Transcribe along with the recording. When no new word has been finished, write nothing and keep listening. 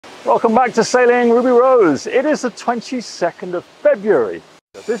Welcome back to Sailing Ruby Rose. It is the 22nd of February.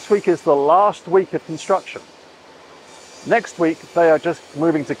 This week is the last week of construction. Next week, they are just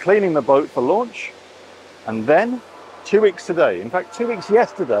moving to cleaning the boat for launch. And then 2 weeks today, in fact, 2 weeks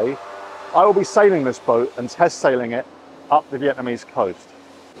yesterday, I will be sailing this boat and test sailing it up the Vietnamese coast.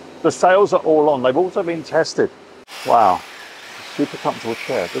 The sails are all on. They've also been tested. Wow, super comfortable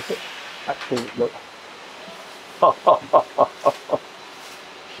chair. Does it actually look?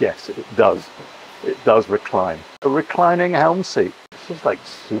 Yes, it does. It does recline. A reclining helm seat. This is like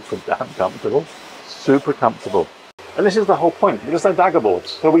super damn comfortable. Super comfortable. And this is the whole point. There's no dagger boards.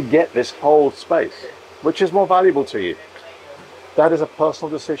 So we get this whole space. Which is more valuable to you? That is a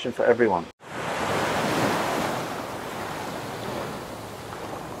personal decision for everyone.